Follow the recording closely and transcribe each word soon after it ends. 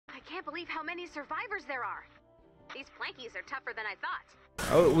can't believe how many survivors there are. These plankies are tougher than I thought.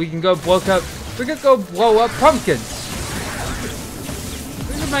 Oh, we can go blow up. We can go blow up pumpkins.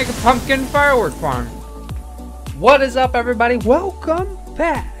 We can make a pumpkin firework farm. What is up, everybody? Welcome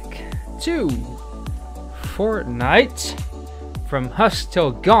back to Fortnite. From Husk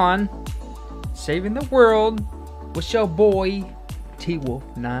till Gone, saving the world with your boy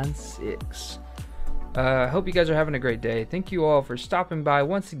T-Wolf96. I hope you guys are having a great day. Thank you all for stopping by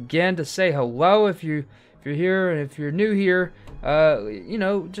once again to say hello. If you're here and if you're new here, you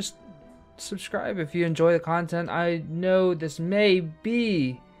know, just subscribe if you enjoy the content. I know this may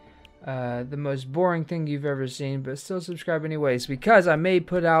be the most boring thing you've ever seen, but still subscribe anyways, because I may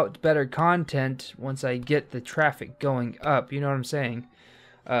put out better content once I get the traffic going up. You know what I'm saying?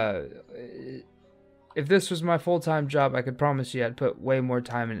 If this was my full-time job, I could promise you I'd put way more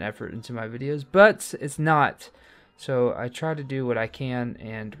time and effort into my videos, but it's not. So I try to do what I can,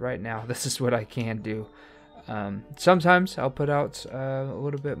 and right now this is what I can do. Sometimes I'll put out a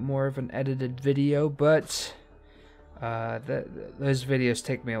little bit more of an edited video, but those videos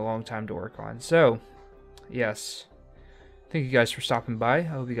take me a long time to work on. So, yes. Thank you guys for stopping by. I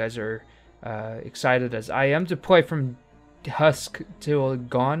hope you guys are excited as I am to play from Husk till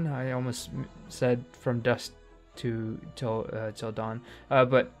Gone. I almost said from dusk to till dawn.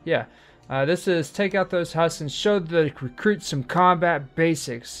 But yeah, this is take out those husks and show the recruits some combat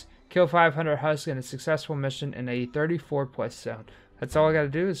basics. Kill 500 husks in a successful mission in a 34+ zone. That's all I gotta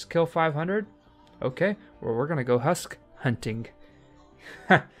do is kill 500. Okay, well, we're gonna go husk hunting.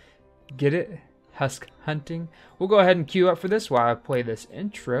 Get it? Husk hunting. We'll go ahead and queue up for this while I play this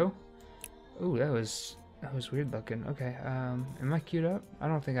intro. Ooh, that was weird looking. Okay, am I queued up? I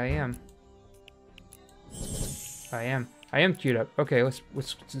don't think I am. I am queued up. Okay, let's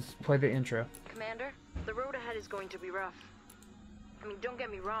play the intro. Commander, the road ahead is going to be rough. I mean, don't get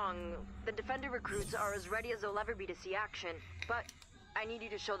me wrong, the Defender recruits are as ready as they'll ever be to see action, but I need you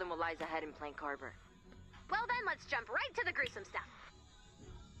to show them what lies ahead in Plank Harbor. Well then, let's jump right to the gruesome stuff.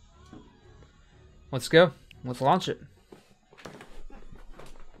 Let's go. Let's launch it.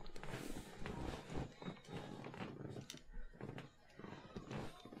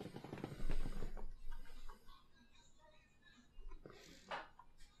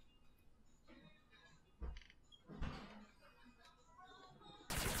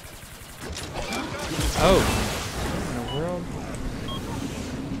 Oh, what in the world?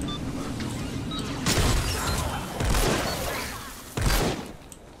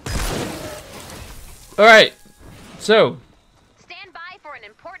 Alright, so Stand by for an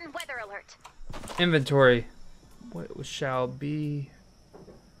important weather alert. inventory. What shall be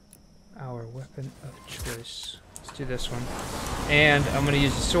our weapon of choice? Let's do this one. And I'm going to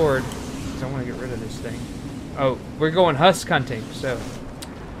use the sword because I want to get rid of this thing. Oh, we're going husk hunting, so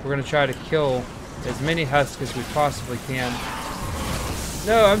we're going to try to kill as many husks as we possibly can.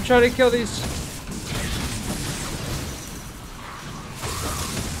 No, I'm trying to kill these.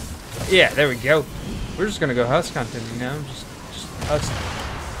 Yeah, there we go. We're just gonna go husk hunting, you know, just husk,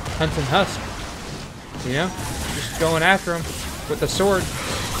 hunting husk. You know, just going after them with the sword.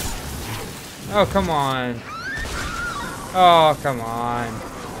 Oh, come on. Oh, come on.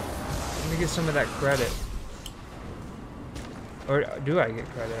 Let me get some of that credit. Or do I get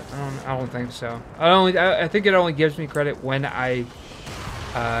credit? I don't think so. I think it only gives me credit when I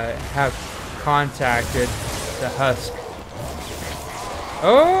have contacted the husk.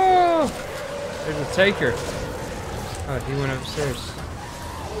 Oh, there's a taker. Oh, he went upstairs.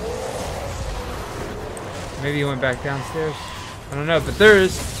 Maybe he went back downstairs. I don't know, but there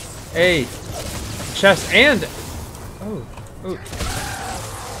is a chest and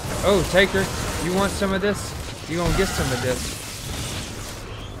oh, taker, you want some of this? You gonna get some of this?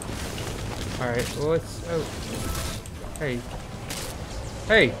 Alright, well, let's... Oh. Hey.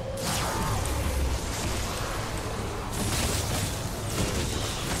 Hey!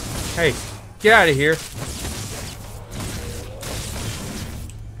 Hey, get out of here.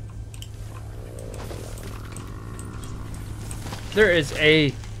 There is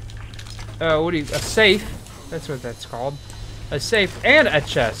a... a safe. That's what that's called. A safe and a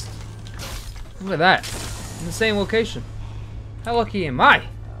chest. Look at that. In the same location. How lucky am I?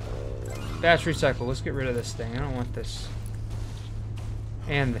 Battery cycle. Let's get rid of this thing. I don't want this.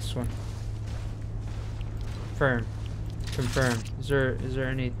 And this one. Confirm. Confirm. Is there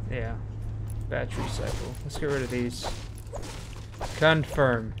any... Yeah. Battery cycle. Let's get rid of these.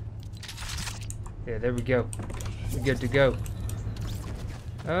 Confirm. Yeah, there we go. We're good to go.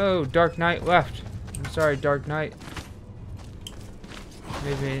 Oh, Dark Knight left. I'm sorry, Dark Knight.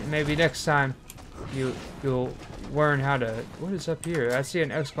 Maybe next time you'll learn how to... What is up here? I see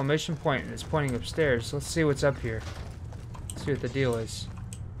an exclamation point and it's pointing upstairs. Let's see what's up here. Let's see what the deal is.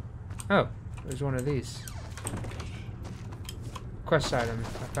 Oh, there's one of these. Quest item.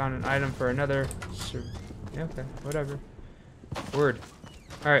 I found an item for another... Yeah, okay, whatever. Word.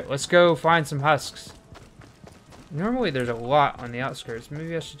 Alright, let's go find some husks. Normally there's a lot on the outskirts.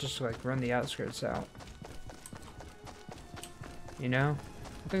 Maybe I should just like run the outskirts out. You know?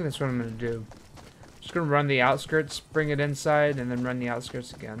 I think that's what I'm gonna do. Just gonna run the outskirts, bring it inside, and then run the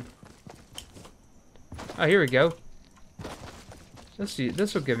outskirts again. Oh, here we go. Let's see.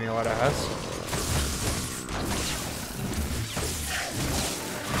 This will give me a lot of husks.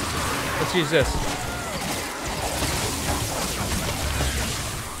 Let's use this.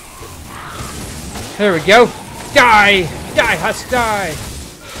 There we go. Die! Die, husk, die!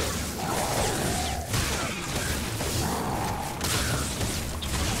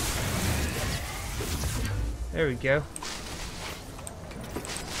 There we go.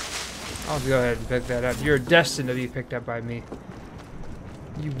 I'll go ahead and pick that up. You're destined to be picked up by me.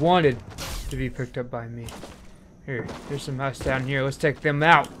 You wanted to be picked up by me. Here, there's some husks down here. Let's take them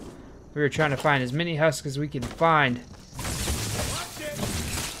out. We were trying to find as many husks as we can find.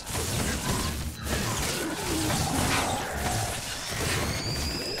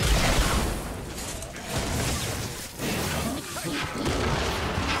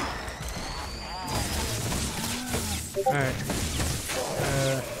 Alright.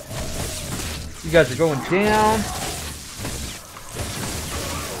 You guys are going down.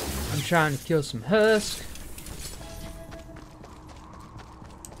 I'm trying to kill some husks.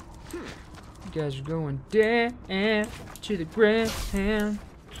 You guys are going down to the ground.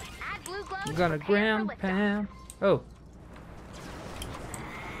 We're gonna ground pound. Oh.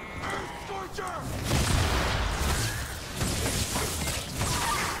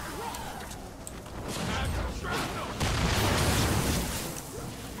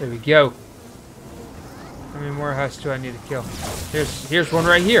 There we go. How many more husks do I need to kill? Here's one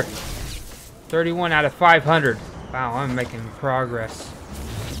right here. 31 out of 500. Wow, I'm making progress.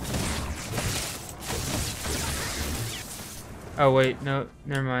 Oh wait, no,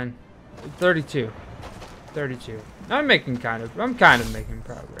 never mind. 32. 32. I'm kind of making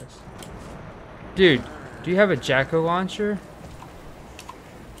progress. Dude, do you have a Jacko launcher?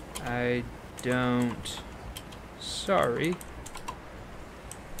 I don't. Sorry.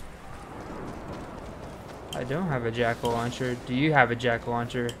 I don't have a jackal launcher. Do you have a jackal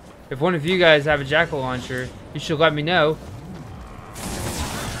launcher? If one of you guys have a jackal launcher, you should let me know.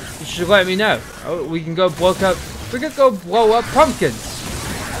 You should let me know. Oh, we can go blow up. We could go blow up pumpkins.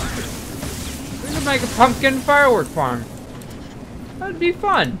 We could make a pumpkin firework farm. That'd be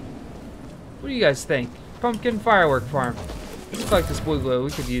fun. What do you guys think? Pumpkin firework farm. Let's collect this blue glow.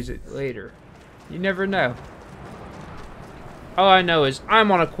 We could use it later. You never know. All I know is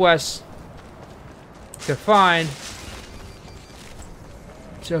I'm on a quest to find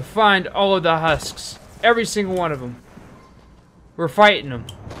all of the husks. Every single one of them. We're fighting them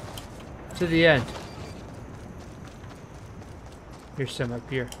to the end. Here's some up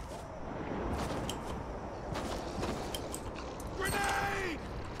here. Grenade!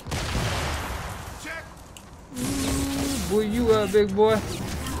 Check. Boy, you up, big boy.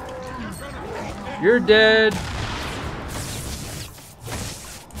 You're dead.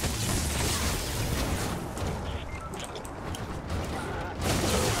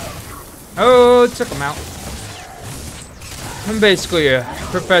 Oh, took him out. I'm basically a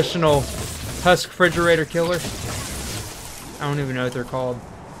professional husk refrigerator killer. I don't even know what they're called.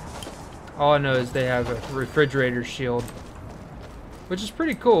 All I know is they have a refrigerator shield, which is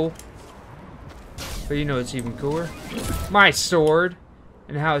pretty cool. But you know what's even cooler? My sword,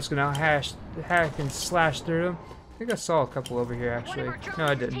 and how it's gonna hack and slash through them. I think I saw a couple over here actually. No,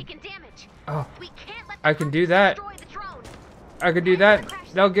 I didn't. Oh, I can do that. I could do that.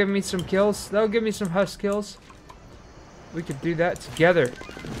 That'll give me some kills. That'll give me some husk kills. We could do that together.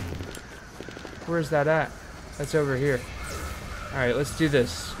 Where's that at? That's over here. Alright, let's do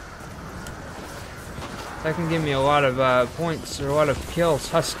this. That can give me a lot of points or a lot of kills.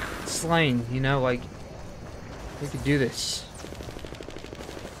 Husk slain, you know, like we could do this.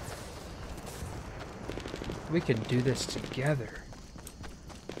 We can do this together.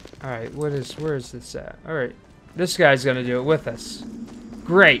 Alright, where is this at? Alright. This guy's gonna do it with us.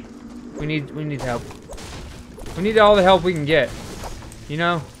 Great. We need help. We need all the help we can get. You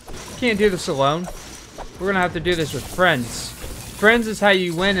know? Can't do this alone. We're gonna have to do this with friends. Friends is how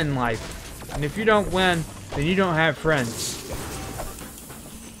you win in life. And if you don't win, then you don't have friends.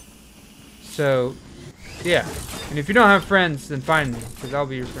 So, yeah. And if you don't have friends, then find me, because I'll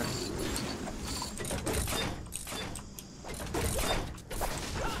be your friend.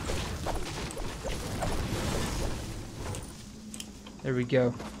 There we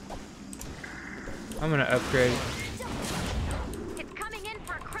go. I'm gonna upgrade. It's coming in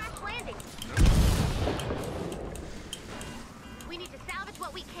for a crash landing. We need to salvage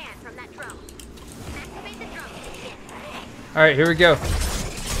what we can from that drone. Activate the drone to begin. All right, here we go. We've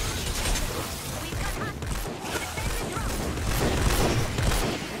got husks. Defend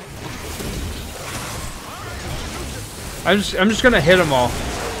the drone. I'm just gonna hit them all.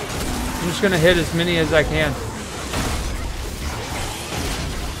 I'm just gonna hit as many as I can.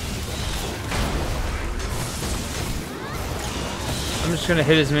 I'm just gonna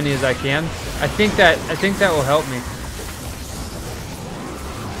hit as many as I can. I think that will help me.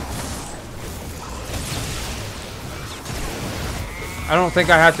 I don't think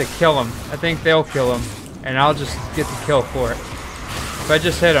I have to kill them. I think they'll kill them, and I'll just get the kill for it. If I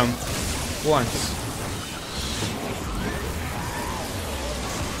just hit them once.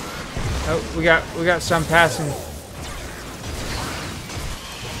 Oh, we got some passing.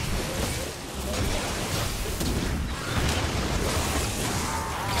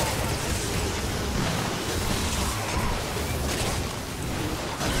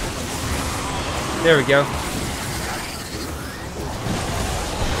 There we go.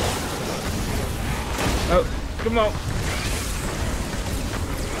 Oh, come on.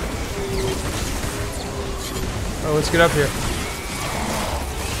 Oh, let's get up here.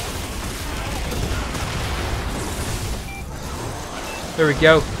 There we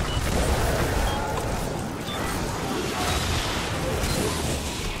go.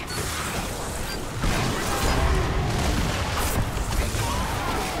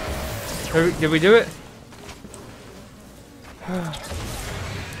 Did we do it?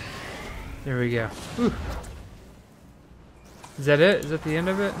 There we go. Whew. Is that it? Is that the end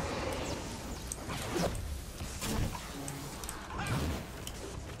of it?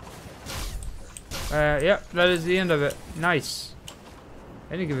 Yep, that is the end of it. Nice.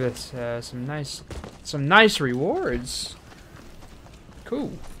 I need to give us some nice rewards.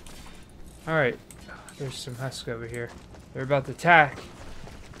 Cool. All right. There's some husks over here. They're about to attack.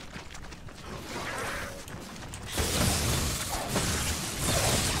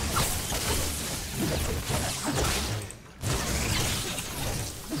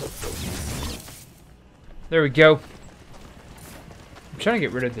 There we go. I'm trying to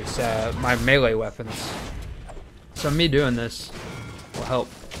get rid of this, my melee weapons. So me doing this will help.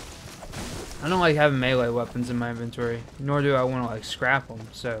 I don't like having melee weapons in my inventory, nor do I want to like scrap them.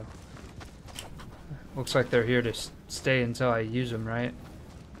 So looks like they're here to stay until I use them, right?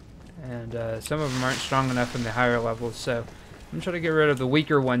 And some of them aren't strong enough in the higher levels, so I'm trying to get rid of the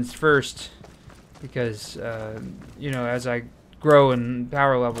weaker ones first, because you know, as I grow in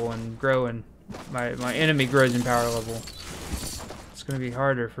power level and grow in my enemy grows in power level, it's going to be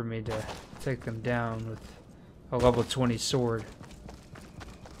harder for me to take them down with a level 20 sword.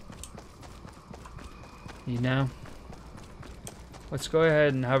 You know? Let's go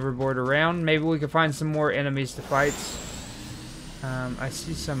ahead and hoverboard around. Maybe we can find some more enemies to fight. I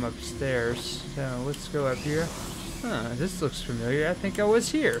see some upstairs, so let's go up here. Huh, this looks familiar. I think I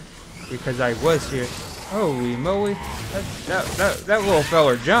was here. Because I was here. Holy moly. That little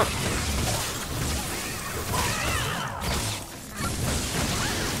feller jumped.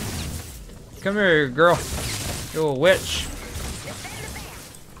 Come here, girl. You little witch.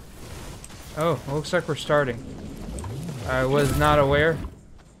 Oh, looks like we're starting. I was not aware.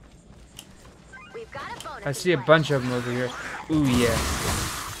 I see a bunch of them over here. Ooh, yeah.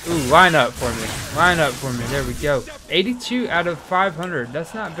 Ooh, line up for me. Line up for me. There we go. 82 out of 500.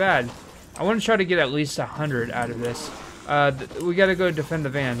 That's not bad. I want to try to get at least 100 out of this. We got to go defend the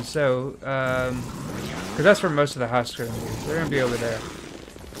van. So, because that's where most of the husks are going to be. They're going to be over there.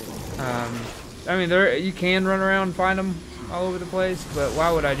 I mean, you can run around and find them all over the place, but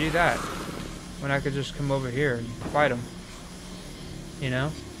why would I do that when I could just come over here and fight them? You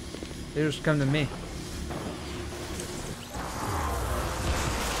know? They just come to me.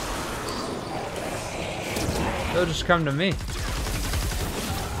 They'll just come to me.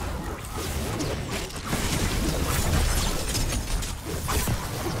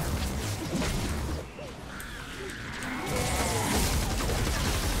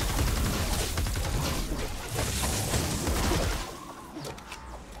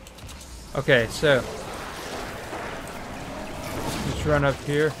 Okay, so let's run up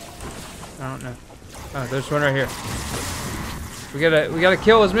here. I don't know. Oh, there's one right here. We gotta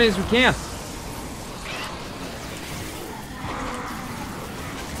kill as many as we can.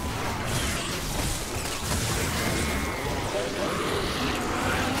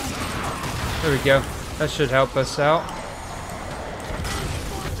 There we go. That should help us out.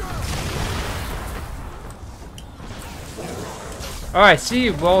 Oh, I see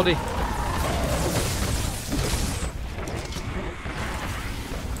you, Baldy.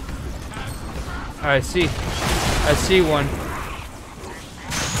 I see one.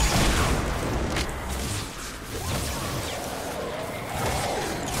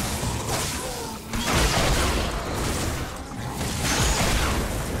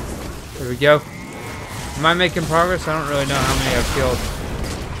 There we go. Am I making progress? I don't really know how many I've killed.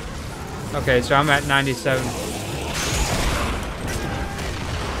 Okay, so I'm at 97.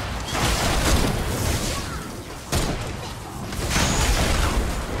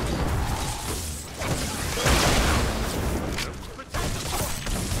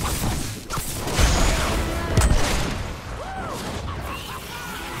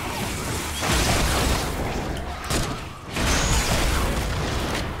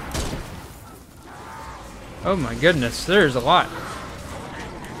 Oh my goodness, there's a lot.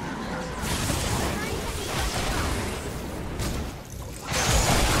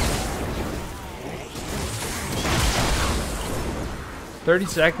 "30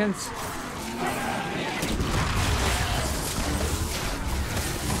 seconds?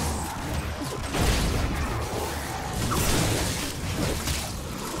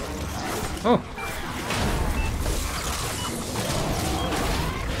 Oh.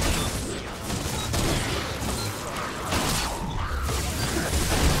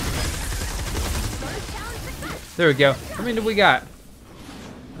 There we go. How many do we got?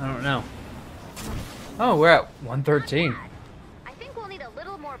 I don't know. Oh, we're at 113. I think we'll need a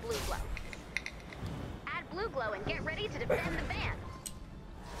little more blue glow. Add blue glow and get ready to defend the van.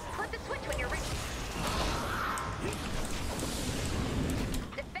 Flip the switch when you're ready.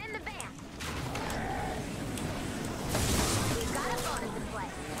 Defend the van. We've got a bonus in play.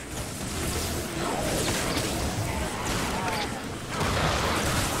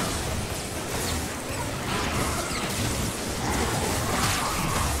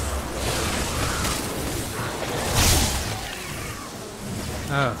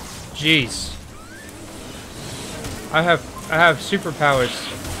 Oh, jeez. I have superpowers.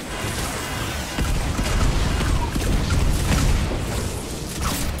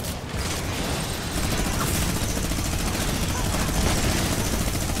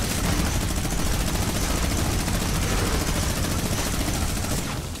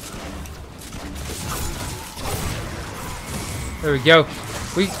 There we go.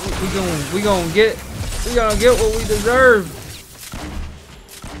 We gonna get what we deserve.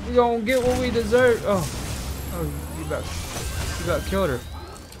 We gonna get what we deserve. Oh, you about killed her.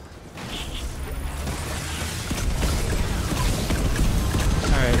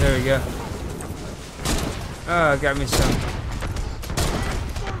 All right, there we go. Oh, got me some.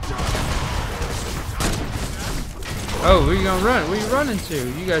 Oh, where you gonna run? Where you running to?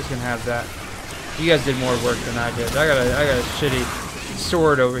 You guys can have that. You guys did more work than I did. I got a shitty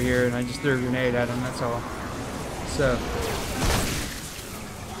sword over here, and I just threw a grenade at him. That's all. So.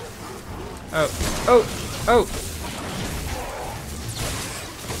 Oh.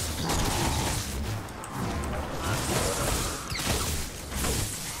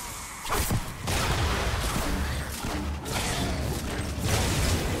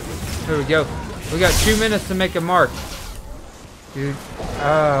 There we go. We got 2 minutes to make a mark. Dude.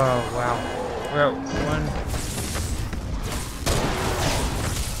 Oh, wow. We're at 1.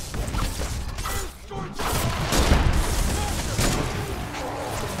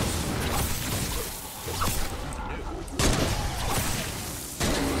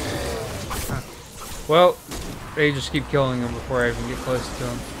 Well, they just keep killing him before I even get close to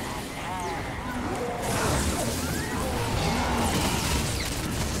him.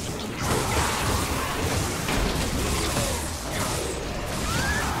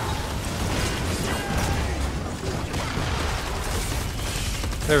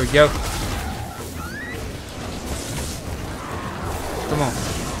 There we go. Come on.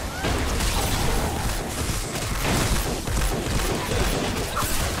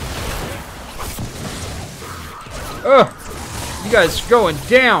 Ugh! You guys are going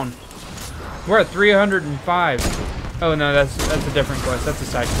down! We're at 305. Oh no, that's a different quest. That's a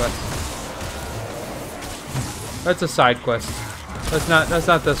side quest. That's a side quest. That's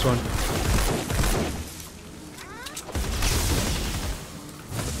not this one.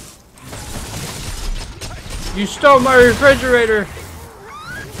 You stole my refrigerator!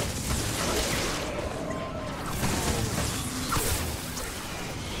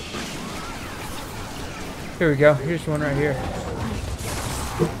 Here we go. Here's one right here.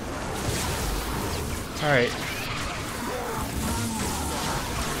 Alright.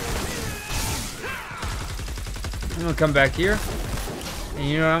 I'm gonna come back here. And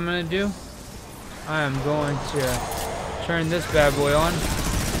you know what I'm gonna do? I am going to Turn this bad boy on.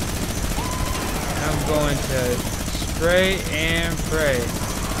 I'm going to spray and pray.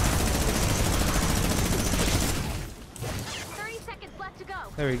 30 seconds left to go.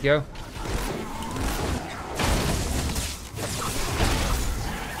 There we go.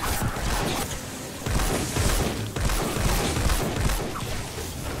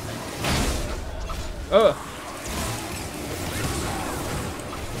 Oh.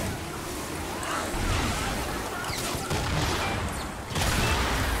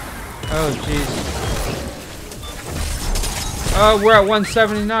 Oh, jeez. Oh, we're at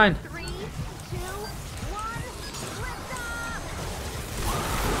 179. 3, 2, 1, lift off!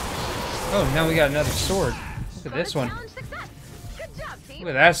 Oh, now we got another sword. Look at this one. Challenge success. Good job, team.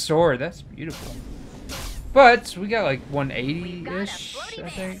 Look at that sword. That's beautiful. But we got like 180-ish, I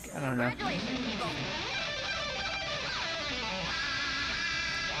think. I don't know. Congratulations, people.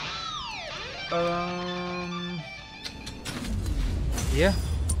 Yeah.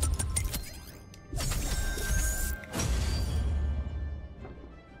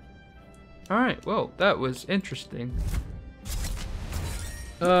 Alright, well, that was interesting.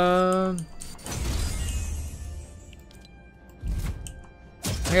 I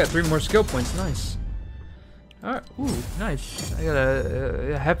got 3 more skill points, nice. Alright, ooh, nice. I got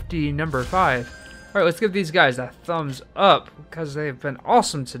a hefty number 5. Alright, let's give these guys a thumbs up because they've been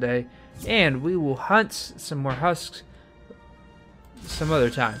awesome today. And we will hunt some more husks some other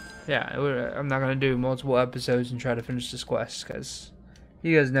time. Yeah, I'm not going to do multiple episodes and try to finish this quest because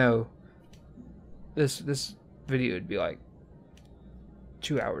you guys know this video would be like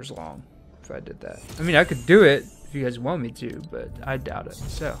 2 hours long if I did that. I mean, I could do it if you guys want me to, but I doubt it.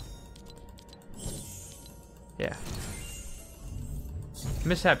 So, yeah.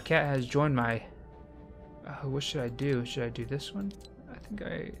 Mishap Cat has joined my... what should I do? Should I do this one? I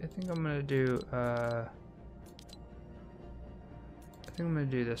think I'm gonna do I think I'm gonna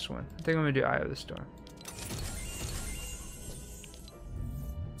do this one. I think I'm gonna do Eye of the Storm.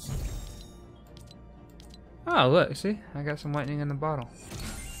 Oh, look, see? I got some lightning in the bottle.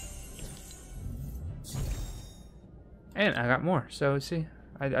 And I got more, so see?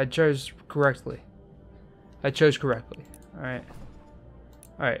 I chose correctly. Alright.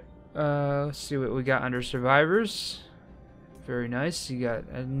 Alright. Let's see what we got under survivors. Very nice. You got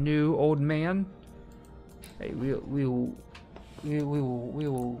a new old man. Hey, we will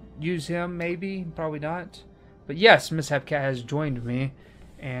use him, maybe, probably not. But yes, Mishap Cat has joined me,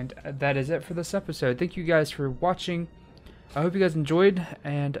 and that is it for this episode. Thank you guys for watching. I hope you guys enjoyed,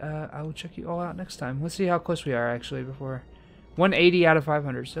 and I will check you all out next time. Let's see how close we are actually before 180 out of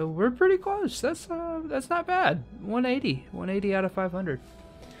 500. So we're pretty close. That's not bad. 180 out of 500.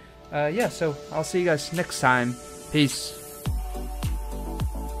 Yeah. So I'll see you guys next time. Peace.